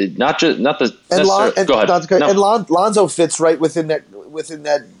with, Lonzo fits right within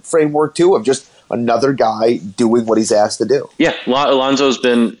that framework too of just another guy doing what he's asked to do. Yeah, Alonzo's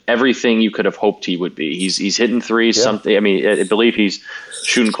been everything you could have hoped he would be. He's hitting threes. Yeah. Something. I mean, I believe he's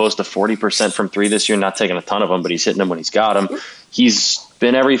shooting close to 40% from 3 this year. Not taking a ton of them, but he's hitting them when he's got them. He's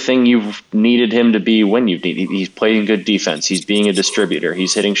been everything you've needed him to be when you've needed. He's playing good defense. He's being a distributor.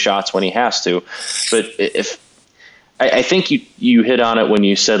 He's hitting shots when he has to. But I think you hit on it when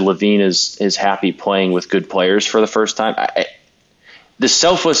you said LaVine is happy playing with good players for the first time. The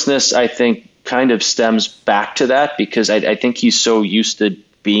selflessness, I think, kind of stems back to that because I think he's so used to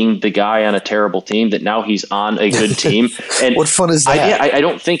being the guy on a terrible team that now he's on a good team. And what fun is that? I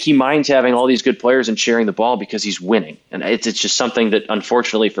don't think he minds having all these good players and sharing the ball because he's winning. And it's just something that,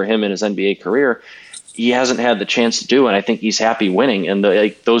 unfortunately for him in his NBA career, he hasn't had the chance to do. And I think he's happy winning. And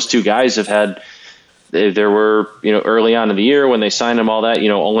those two guys have had. There were, early on in the year when they signed him, all that,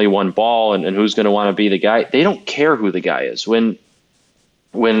 only one ball and who's going to want to be the guy. They don't care who the guy is. When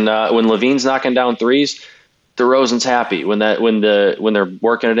LaVine's knocking down threes, DeRozan's happy. When they're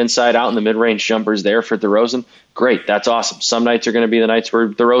working it inside out and the mid-range jumper's there for DeRozan, great, that's awesome. Some nights are going to be the nights where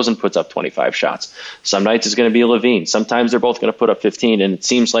DeRozan puts up 25 shots. Some nights it's going to be LaVine. Sometimes they're both going to put up 15, and it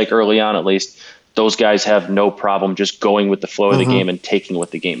seems like early on at least those guys have no problem just going with the flow of the game and taking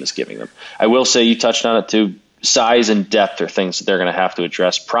what the game is giving them. I will say, you touched on it too, size and depth are things that they're going to have to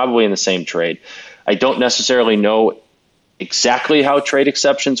address probably in the same trade. I don't necessarily know exactly how trade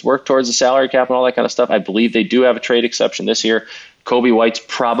exceptions work towards the salary cap and all that kind of stuff. I believe they do have a trade exception this year. Kobe White's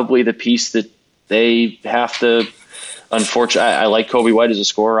probably the piece that they have to. Unfortunately, I like Kobe White as a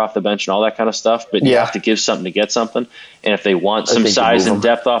scorer off the bench and all that kind of stuff, but you have to give something to get something. And if they want some size and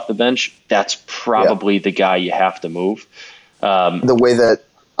depth off the bench, that's probably the guy you have to move. The way that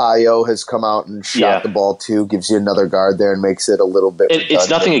Io has come out and shot the ball too gives you another guard there and makes it a little bit. It's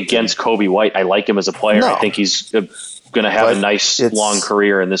nothing against Kobe White. I like him as a player. No. I think he's going to have a nice long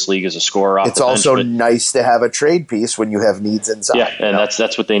career in this league as a scorer off the bench. It's also nice to have a trade piece when you have needs inside. Yeah, and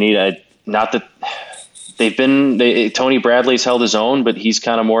that's what they need. Not that Tony Bradley's held his own, but he's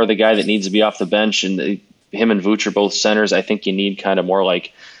kind of more the guy that needs to be off the bench. And him and Vooch are both centers. I think you need kind of more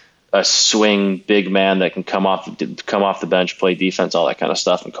like a swing big man that can come off the bench, play defense, all that kind of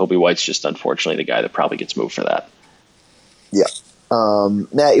stuff. And Kobe White's just unfortunately the guy that probably gets moved for that. Yeah.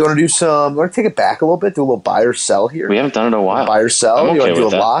 Matt, you want to take it back a little bit, do a little buy or sell here? We haven't done it in a while. Buy or sell? I'm You want okay to do a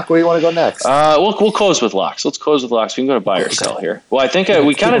with that. lock? Where do you want to go next? We'll close with locks. Let's close with locks. We can go to buy or sell here. Well, I think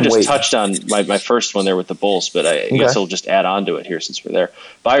we kind of just waiting. touched on my first one there with the Bulls, but I guess I'll just add on to it here since we're there.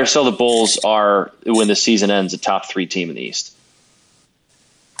 Buy or sell, the Bulls are, when the season ends, a top 3 team in the East.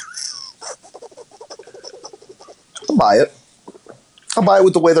 I'll buy it. I'll buy it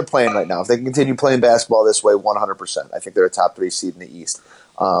with the way they're playing right now. If they can continue playing basketball this way, 100%. I think they're a top 3 seed in the East.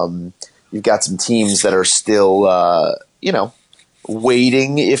 You've got some teams that are still,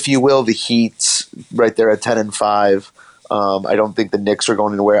 waiting, if you will. The Heat right there at 10-5. I don't think the Knicks are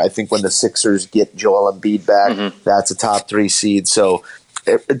going anywhere. I think when the Sixers get Joel Embiid back, that's a top 3 seed. So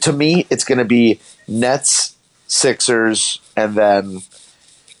to me, it's going to be Nets, Sixers, and then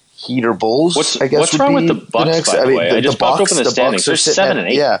Heat or Bulls. What's wrong with the Bucks? By the way, I just popped open the standings. They're 7 and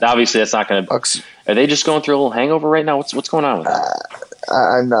 8. Yeah. Obviously, that's not going to. Are they just going through a little hangover right now? What's going on with that?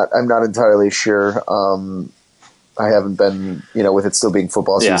 I'm not entirely sure. I haven't been, with it still being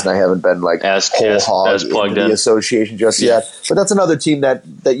football season, I haven't been like as plugged into the association just yet. But that's another team that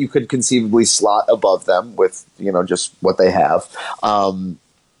you could conceivably slot above them with, just what they have.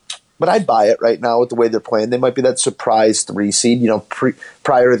 But I'd buy it right now with the way they're playing. They might be that surprise 3 seed.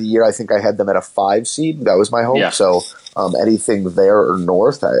 Prior to the year, I think I had them at a 5 seed. That was my hope. Yeah. So anything there or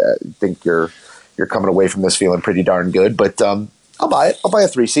north, I think you're coming away from this feeling pretty darn good. But I'll buy it. I'll buy a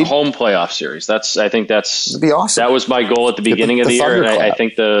 3 seed. Home playoff series. I think That'd be awesome. That was my goal at the beginning of the year, and I thunderclap.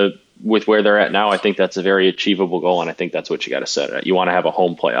 think with where they're at now, I think that's a very achievable goal, and I think that's what you got to set at. You want to have a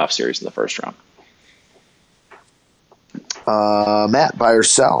home playoff series in the first round. Matt, buy or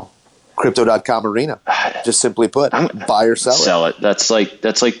sell? Crypto.com arena. Just simply put, buy or sell it. Sell it. That's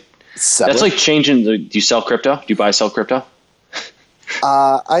like changing. Do you sell crypto? Do you buy sell crypto?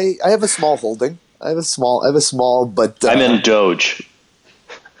 I have a small holding. I have a small, but I'm in Doge.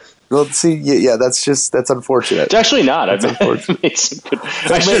 Well, see, yeah, that's unfortunate. It's actually not. I've made some good.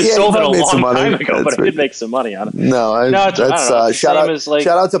 I should have sold it a long time ago, but I did make some money on it. Shout out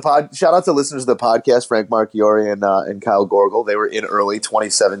to listeners of the podcast, Frank Marchiori and Kyle Gorgel. They were in early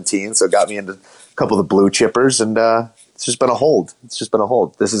 2017, so it got me into a couple of the blue chippers, and it's just been a hold.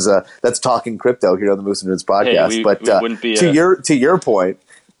 This is that's talking crypto here on the Moose and Nerds podcast. Hey, but we wouldn't be to your point,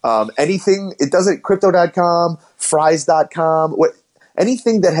 anything it doesn't crypto.com, fries.com,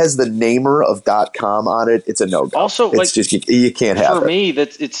 anything that has the namer of .com on it, it's a no-go. Also, it's just you can't have it. For me,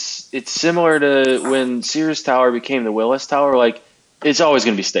 it's similar to when Sears Tower became the Willis Tower. Like, it's always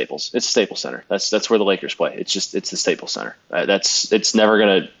going to be Staples. It's Staples Center. That's where the Lakers play. It's the Staples Center. It's never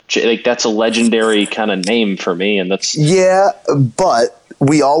going to that's a legendary kind of name for me, and that's but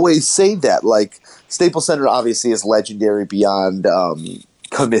we always say that like Staples Center obviously is legendary beyond.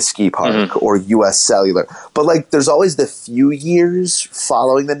 Comiskey Park or U.S. Cellular. But, there's always the few years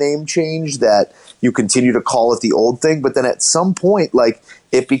following the name change that you continue to call it the old thing, but then at some point,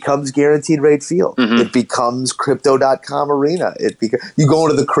 it becomes Guaranteed Rate Field. It becomes Crypto.com Arena. You go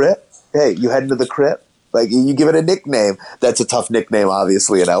into the crypt. Hey, you head into the crypt. You give it a nickname. That's a tough nickname,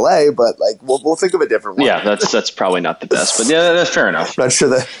 obviously, in L.A., but, we'll think of a different one. Yeah, that's probably not the best, but yeah, that's fair enough. I'm not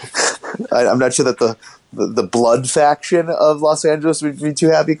sure that the blood faction of Los Angeles would be too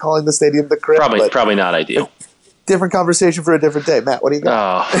happy calling the stadium the Crypt. Probably not ideal. Different conversation for a different day. Matt, what do you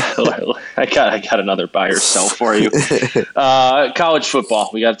got? Oh, I got another buy or sell for you. College football.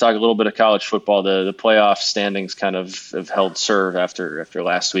 We got to talk a little bit of college football. The playoff standings kind of have held serve after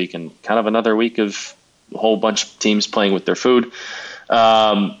last week, and kind of another week of a whole bunch of teams playing with their food.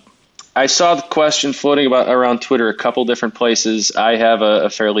 I saw the question floating around Twitter a couple different places. I have a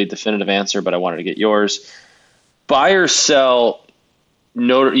fairly definitive answer, but I wanted to get yours. Buy or sell,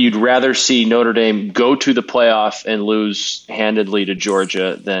 you'd rather see Notre Dame go to the playoff and lose handedly to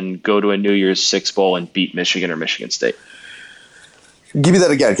Georgia than go to a New Year's Six Bowl and beat Michigan or Michigan State? Give me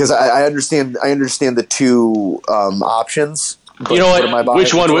that again, because I understand the two options. You know what?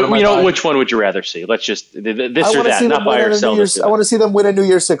 Which one would you rather see? Let's just this or that, not buy or sell. I want to see them win a New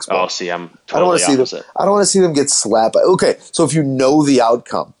Year's Six Bowl. Oh, see, I'm totally opposite. I don't want to see them get slapped. Okay, so if you know the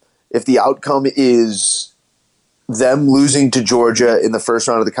outcome, if the outcome is them losing to Georgia in the first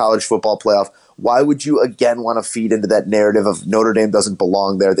round of the college football playoff, why would you again want to feed into that narrative of Notre Dame doesn't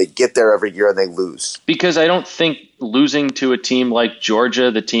belong there? They get there every year and they lose. Because I don't think losing to a team like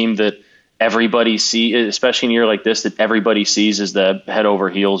Georgia, the team that everybody sees, especially in a year like this, that everybody sees as the head over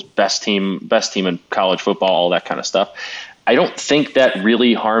heels best team in college football, all that kind of stuff. I don't think that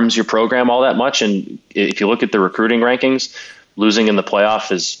really harms your program all that much. And if you look at the recruiting rankings, losing in the playoff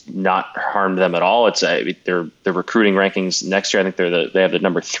has not harmed them at all. It's their recruiting rankings next year. I think they have the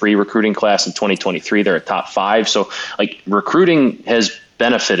number 3 recruiting class in 2023. They're a top 5. So like recruiting has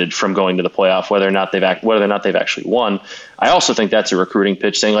benefited from going to the playoff, whether or not they've actually won. I also think that's a recruiting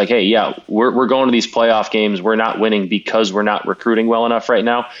pitch saying like, hey, yeah, we're going to these playoff games. We're not winning because we're not recruiting well enough right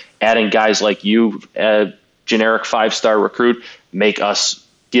now. Adding guys like you, generic 5-star recruit,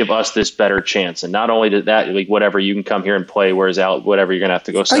 give us this better chance. And not only did that, like whatever, you can come here and play, whereas out, whatever, you're going to have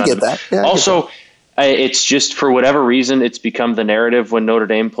to go send I get that. Yeah, also, it's just for whatever reason, it's become the narrative when Notre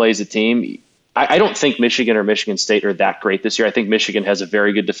Dame plays a team. I don't think Michigan or Michigan State are that great this year. I think Michigan has a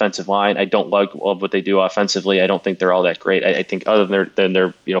very good defensive line. I don't love what they do offensively. I don't think they're all that great. I think other than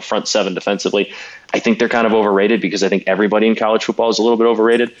their front 7 defensively, I think they're kind of overrated because I think everybody in college football is a little bit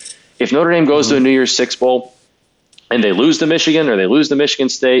overrated. If Notre Dame goes to a New Year's Six Bowl and they lose to Michigan or they lose to Michigan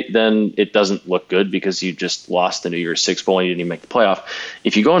State, then it doesn't look good because you just lost the New Year's Six Bowl and you didn't even make the playoff.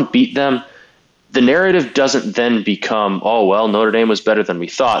 If you go and beat them, the narrative doesn't then become, oh, well, Notre Dame was better than we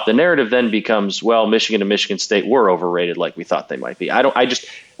thought. The narrative then becomes, well, Michigan and Michigan State were overrated like we thought they might be.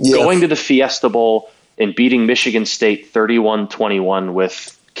 Going to the Fiesta Bowl and beating Michigan State 31-21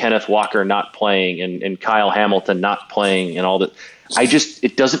 with Kenneth Walker not playing and Kyle Hamilton not playing and all that,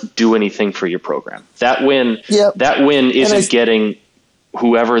 it doesn't do anything for your program. That win isn't getting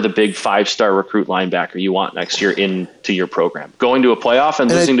whoever the big 5-star recruit linebacker you want next year into your program. Going to a playoff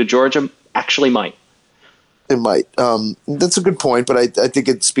and losing to Georgia actually might. It might. That's a good point, but I think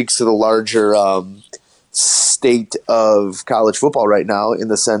it speaks to the larger state of college football right now in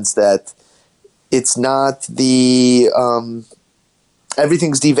the sense that it's not the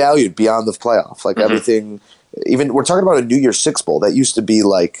everything's devalued beyond the playoff. Like everything, even we're talking about a New Year's Six Bowl that used to be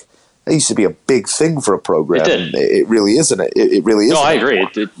a big thing for a program. It really isn't. It really isn't. No, I agree.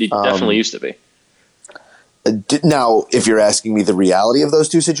 It definitely used to be. Now, if you're asking me the reality of those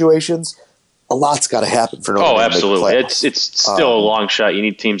two situations, a lot's got to happen for Notre Dame. Oh, absolutely. It's still a long shot. You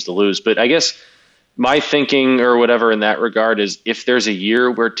need teams to lose. But I guess my thinking or whatever in that regard is if there's a year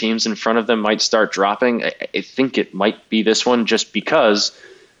where teams in front of them might start dropping, I think it might be this one just because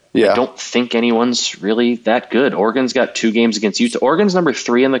I don't think anyone's really that good. Oregon's got 2 games against Utah. Oregon's number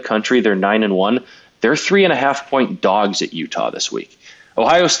 3 in the country. They're 9-1. They're 3.5-point dogs at Utah this week.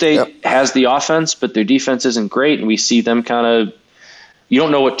 Ohio State has the offense, but their defense isn't great, and we see them kind of – you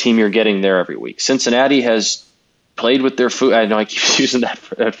don't know what team you're getting there every week. Cincinnati has played with their food. I know I keep using that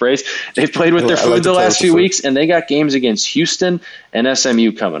phrase. They've played with their food the last few weeks, and they got games against Houston and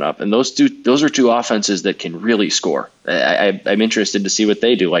SMU coming up, and those are 2 offenses that can really score. I'm interested to see what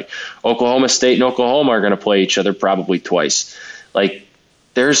they do. Like Oklahoma State and Oklahoma are going to play each other probably twice. Like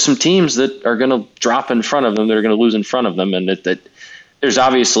there's some teams that are going to drop in front of them that are going to lose in front of them, and that there's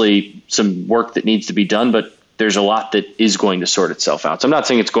obviously some work that needs to be done, but there's a lot that is going to sort itself out. So I'm not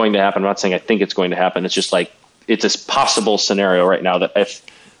saying it's going to happen. I'm not saying I think it's going to happen. It's just like it's a possible scenario right now that if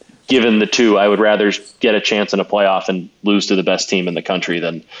given the 2, I would rather get a chance in a playoff and lose to the best team in the country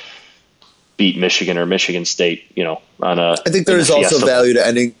than beat Michigan or Michigan State, on a – I think there's also value to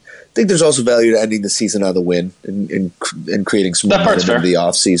ending – I think there's also value to ending the season on the win and creating some momentum in the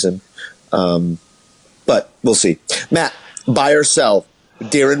offseason. But we'll see. Matt, buy or sell?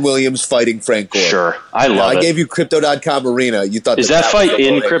 Darren Williams fighting Frank Gore. Sure. I love it. I gave you Crypto.com Arena. You thought is that fight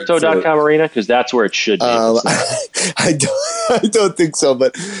in Crypto.com Arena? Because that's where it should be. I don't think so,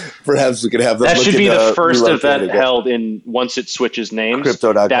 but perhaps we could have them. That should be the first event held in once it switches names.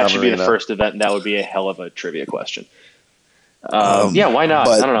 Crypto.com that should be Arena. The first event, and that would be a hell of a trivia question. Why not?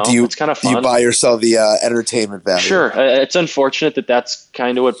 I don't know. It's kind of fun. Do you buy or sell the entertainment value? Sure. It's unfortunate that that's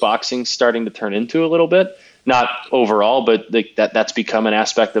kind of what boxing's starting to turn into a little bit. Not overall, but that's become an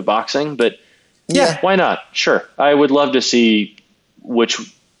aspect of boxing. But why not? Sure. I would love to see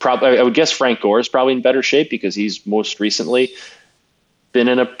I would guess Frank Gore is probably in better shape because he's most recently been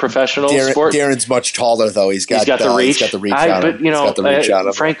in a professional sport. Darren's much taller, though. He's got the reach. He's got the reach on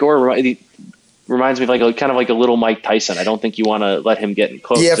him. Frank Gore reminds me of kind of like a little Mike Tyson. I don't think you want to let him get in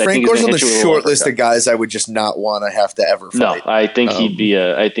close. Yeah, Frank Gore's on the short list of guys I would just not want to have to ever fight. No, I think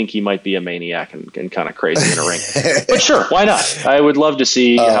I think he might be a maniac and kind of crazy in a ring. But sure, why not? I would love to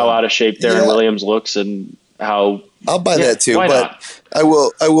see how out of shape Darren Williams looks and how. I'll buy that too, but not? I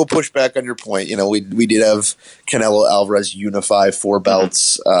will push back on your point. We did have Canelo Alvarez unify 4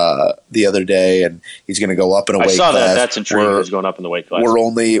 belts the other day, and he's going to go up in a weight class. I saw that. That's intriguing. He's going up in the weight class. We're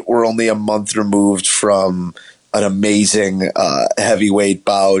only a month removed from an amazing heavyweight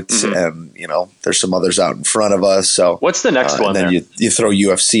bout, and there's some others out in front of us. So what's the next one? And then you throw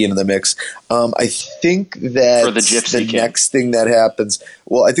UFC into the mix. I think that the next thing that happens.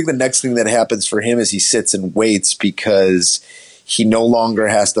 Well, I think the next thing that happens for him is he sits and waits because He no longer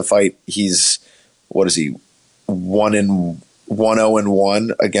has to fight. He's,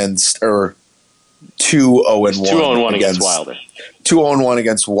 1-0-1 against, or 2-0-1. 2-0-1 against Wilder. 2-0-1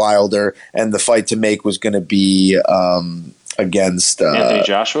 against Wilder, and the fight to make was going to be against Anthony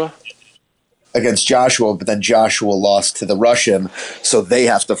Joshua. Against Joshua, but then Joshua lost to the Russian, so they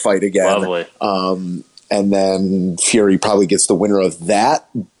have to fight again. Lovely. And then Fury probably gets the winner of that,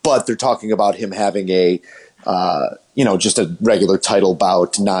 but they're talking about him having a, just a regular title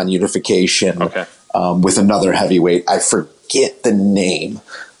bout, non-unification, with another heavyweight. I forget the name,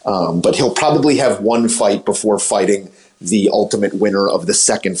 but he'll probably have one fight before fighting the ultimate winner of the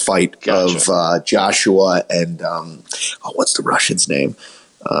second fight of Joshua and what's the Russian's name?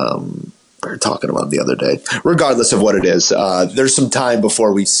 We were talking about it the other day. Regardless of what it is, there's some time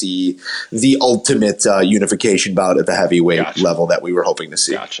before we see the ultimate unification bout at the heavyweight level that we were hoping to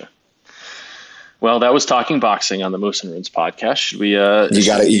see. Gotcha. Well, that was Talking Boxing on the Moose and Runes podcast. Should we? You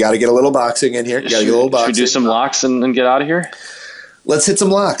got to get a little boxing in here. You got to get a little boxing. Should we do some locks and get out of here? Let's hit some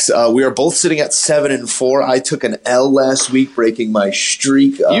locks. We are both sitting at 7-4. I took an L last week, breaking my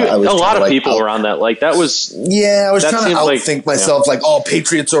streak. A lot of people were on that. Like that was. Yeah, I was trying to outthink myself. Yeah. Like,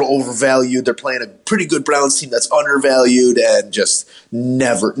 Patriots are overvalued. They're playing a pretty good Browns team that's undervalued, and just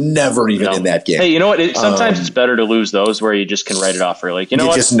never even in that game. Hey, you know what? Sometimes it's better to lose those where you just can write it off early. Like, you know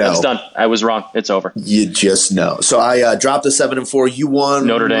what? Just know. That's done. I was wrong. It's over. You just know. So I dropped to 7-4. You won.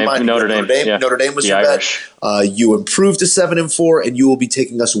 Notre Dame. Yeah. Notre Dame was your bet. You improved to 7-4, and you will be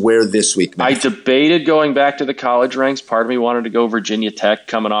taking us where this week, man? I debated going back to the college ranks. Part of me wanted to go Virginia Tech,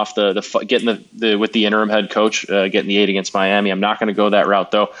 coming off getting the with the interim head coach, getting the 8 against Miami. I'm not going to go that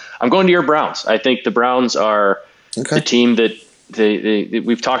route, though. I'm going to your Browns. I think the Browns are the team that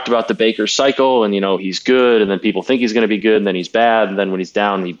we've talked about the Baker cycle, and he's good, and then people think he's going to be good, and then he's bad, and then when he's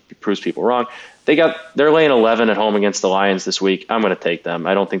down, he proves people wrong. They're laying 11 at home against the Lions this week. I'm going to take them.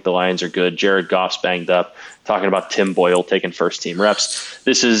 I don't think the Lions are good. Jared Goff's banged up. Talking about Tim Boyle taking first team reps.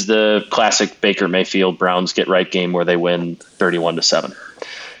 This is the classic Baker Mayfield Browns get right game where they win 31-7.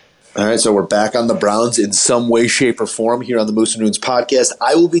 All right, so we're back on the Browns in some way, shape, or form here on the Moose and Runes podcast.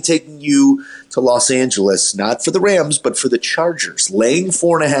 I will be taking you to Los Angeles, not for the Rams, but for the Chargers, laying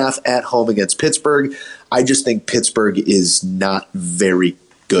 4.5 at home against Pittsburgh. I just think Pittsburgh is not very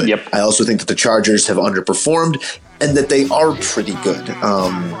good. Yep. I also think that the Chargers have underperformed and that they are pretty good.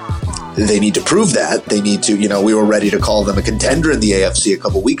 They need to prove that. They need to, we were ready to call them a contender in the AFC a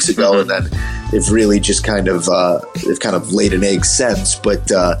couple weeks ago, and then they've really just kind of laid an egg since.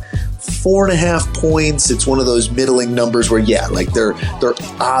 But 4.5 points, it's one of those middling numbers where, they're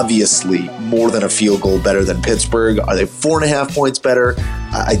obviously more than a field goal better than Pittsburgh. Are they 4.5 points better?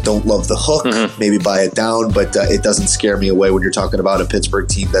 I don't love the hook. Maybe buy it down, but it doesn't scare me away when you're talking about a Pittsburgh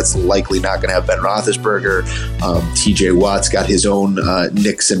team that's likely not going to have Ben Roethlisberger. TJ Watt's got his own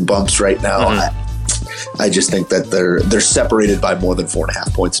nicks and bumps right now. I just think that they're separated by more than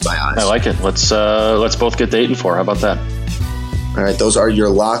 4.5 points in my eyes. I like it. Let's both get to 8-4. How about that? All right, those are your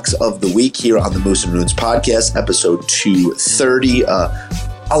locks of the week here on the Moose and Runes podcast, episode 230.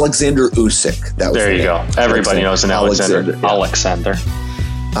 Alexander Usyk. There you go. Everybody knows an Alexander. Alexander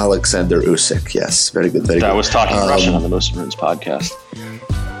Usyk. Yes, very good. I was talking Russian on the Moose and Runes podcast.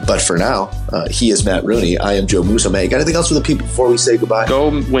 But for now, he is Matt Rooney. I am Joe Musa. Got anything else for the people before we say goodbye? Go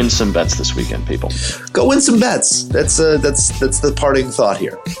win some bets this weekend, people. Go win some bets. That's the parting thought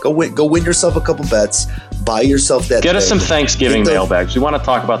here. Go win yourself a couple bets. Buy yourself that. Get us some Thanksgiving mailbags. We want to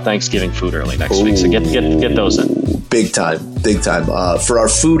talk about Thanksgiving food early next week, so get those in. Big time. For our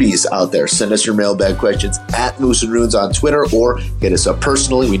foodies out there, send us your mailbag questions at Moose and Runes on Twitter, or hit us up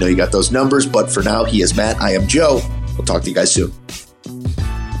personally. We know you got those numbers. But for now, he is Matt. I am Joe. We'll talk to you guys soon.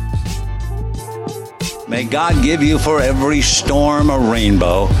 May God give you for every storm a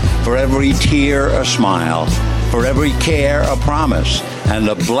rainbow, for every tear a smile, for every care a promise, and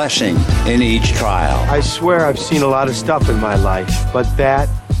a blessing in each trial. I swear I've seen a lot of stuff in my life, but that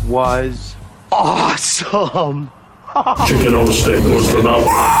was awesome. Chicken on the steak was phenomenal.